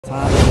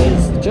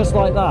Just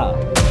like that.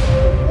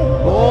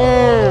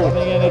 Oh,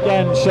 coming in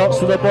again,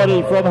 shots to the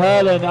body from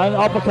Herlan and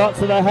uppercut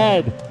to the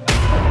head.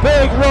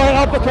 Big right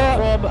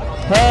uppercut from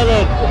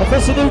Herlan.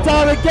 Phissanu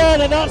down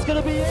again, and that's going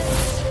to be it.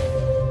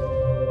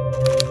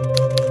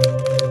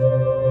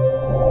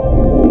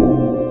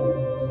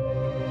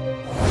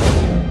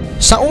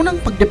 Sa unang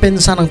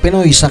pagdepensa ng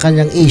Pinoy sa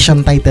kanyang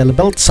Asian title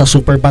belt sa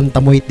Super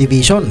Bantamweight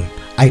Division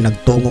ay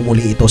nagtungo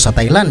muli ito sa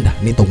Thailand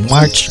nitong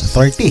March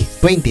 30,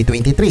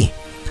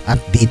 2023. At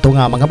dito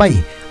nga mga bay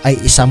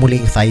ay isa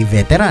muling Thai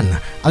veteran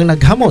ang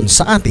naghamon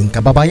sa ating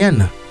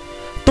kababayan.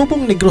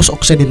 Tubong Negros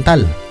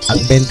Occidental ang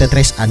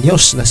 23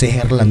 anyos na si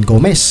Herlan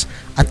Gomez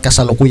at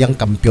kasalukuyang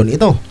kampiyon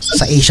ito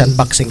sa Asian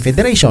Boxing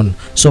Federation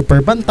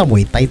Super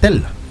Bantamweight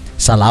title.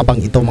 Sa labang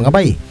ito mga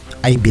bay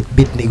ay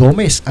bit-bit ni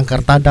Gomez ang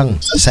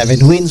kartadang 7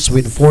 wins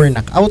with 4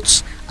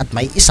 knockouts at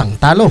may isang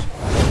talo.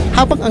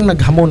 Habang ang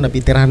naghamon na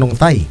veteranong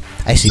Thai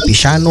ay si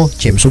Phissanu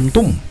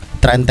Chimsunthom,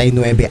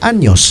 39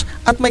 anyos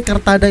at may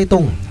kartada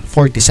itong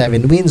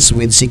 47 wins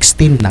with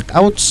 16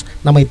 knockouts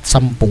na may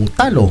 10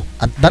 talo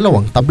at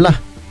 2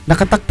 tabla.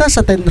 Nakatakda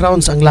sa 10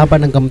 rounds ang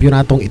laban ng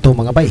kampyonatong ito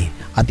mga bay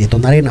at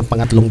ito na rin ang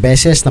pangatlong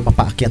beses na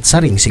mapaakyat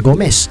sa ring si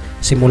Gomez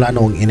simula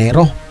noong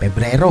Enero,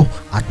 Pebrero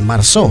at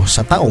Marso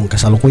sa taong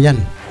kasalukuyan.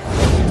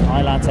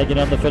 Thailand taking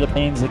on the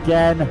Philippines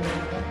again.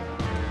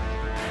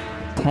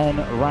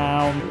 10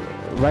 round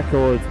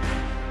record.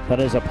 That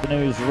is a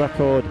Pinoy's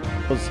record.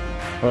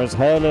 Whereas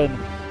Herlan,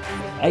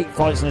 8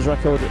 fights in his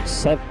record,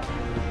 7.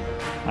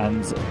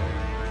 And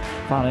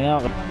finding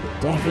out,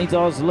 definitely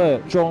does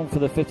look strong for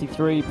the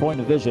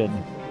 53-point division.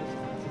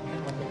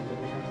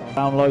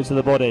 Down low to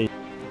the body.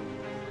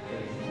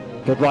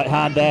 Good right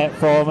hand there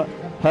from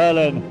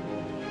Herlan.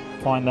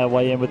 Find their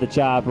way in with the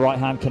jab. Right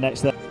hand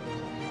connects there.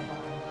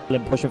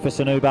 Pushing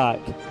Phissanu back.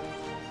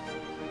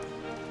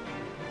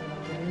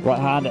 Right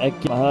hand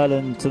again.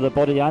 Herlan to the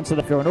body and to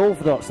the. If you're an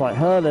orthodox like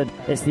Herlan,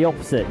 it's the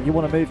opposite. You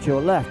want to move to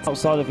your left,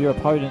 outside of your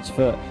opponent's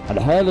foot. And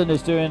Herlan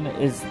is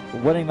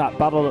winning that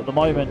battle at the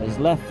moment. His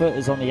left foot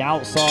is on the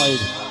outside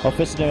of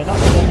Phissanu, and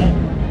that's the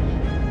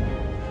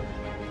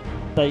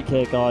stake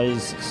here,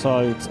 guys.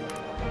 So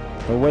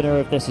the winner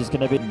of this is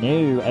going to be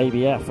new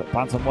ABF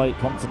Bantamweight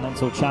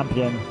Continental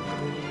Champion.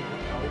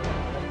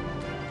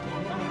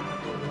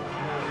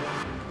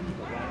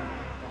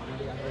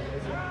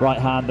 Right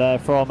hand there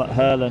from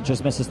Herlan,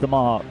 just misses the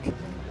mark.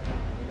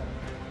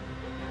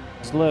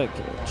 Look,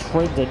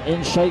 trimmed and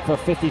in shape for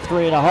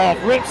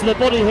 53.5. Rips to the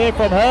body here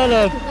from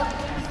Herlan.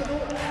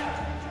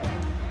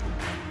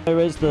 There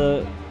is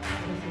the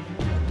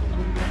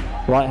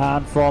right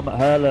hand from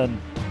Herlan.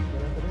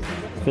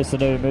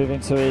 Phissanu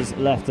moving to his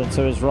left and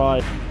to his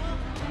right.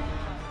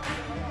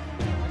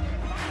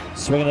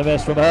 Swing and a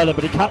miss from Herlan,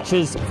 but he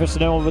catches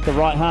Phissanu with the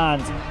right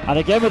hand. And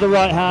again with the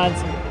right hand.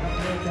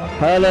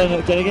 Herlan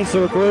getting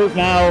into a groove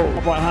now.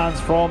 Right hands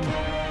from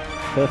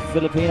the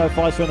Filipino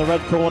fighter in the red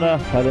corner.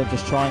 Herlan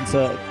just trying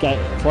to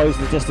close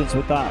the distance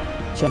with that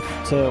check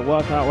to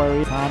work out where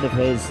he's hand of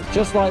his.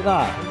 Just like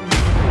that.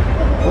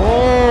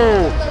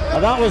 Oh,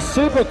 and that was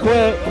super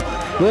quick.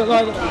 Looked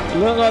like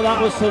that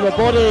was to the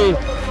body.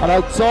 And I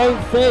don't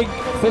think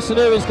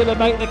Phissanu is going to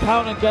make the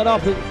count and get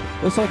up. It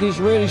looks like he's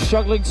really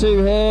struggling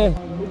to here.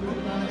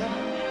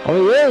 Oh,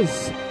 he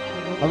is.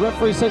 A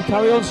referee said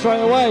carry on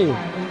straight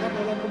away.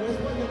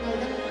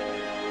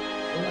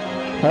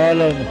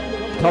 Herlan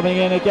coming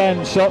in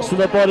again, shots to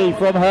the body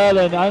from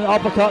Herlan and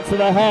uppercut to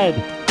the head.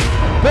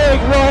 Big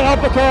right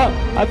uppercut,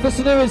 and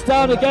Phissanu is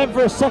down again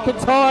for a second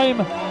time.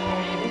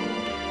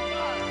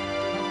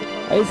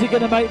 Is he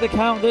going to make the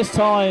count this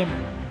time?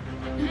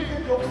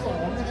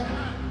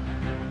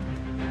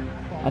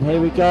 And here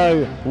we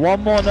go,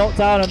 one more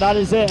knockdown and that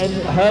is it. And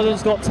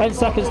Herlan's got 10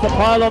 seconds to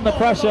pile on the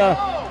pressure.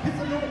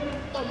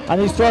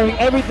 And he's throwing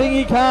everything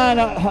he can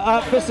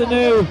at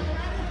Phissanu.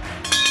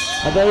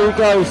 And there we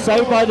go,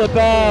 saved by the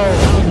bell.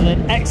 And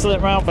an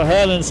excellent round for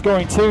Herlan,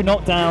 scoring 2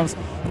 knockdowns.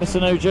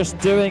 Phissanu just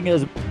doing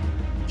his...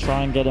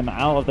 Try and get him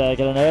out of there,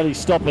 get an early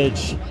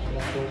stoppage.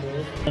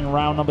 In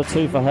round number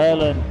 2 for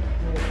Herlan.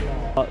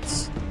 But...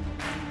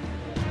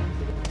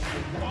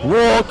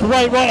 Whoa,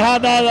 great right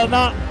hand there, and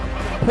that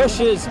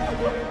pushes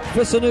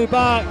Phissanu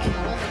back.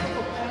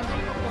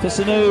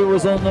 Phissanu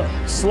was on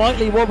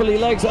slightly wobbly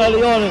legs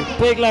early on.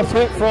 Big left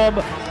hook from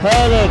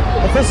Herlan.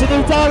 And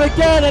Phissanu down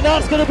again, and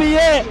that's going to be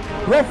it.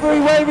 Referee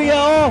waving it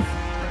off.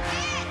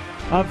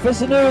 And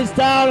Phissanu is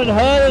down, and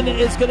Herlan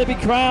is going to be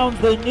crowned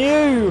the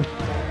new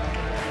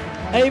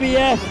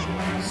ABF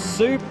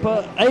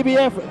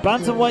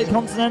Bantamweight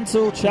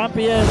Continental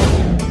Champion.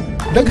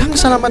 Daghang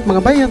salamat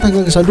mga bayan,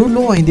 hanggang sa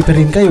dulo ay hindi pa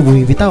rin kayo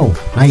bumibitaw.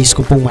 Nais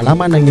ko pong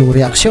malaman ang iyong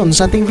reaksyon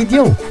sa ating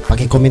video.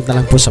 Paki-comment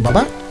na lang po sa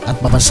baba at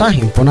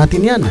babasahin po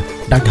natin yan.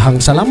 Daghang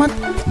salamat,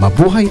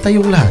 mabuhay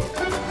tayong lahat.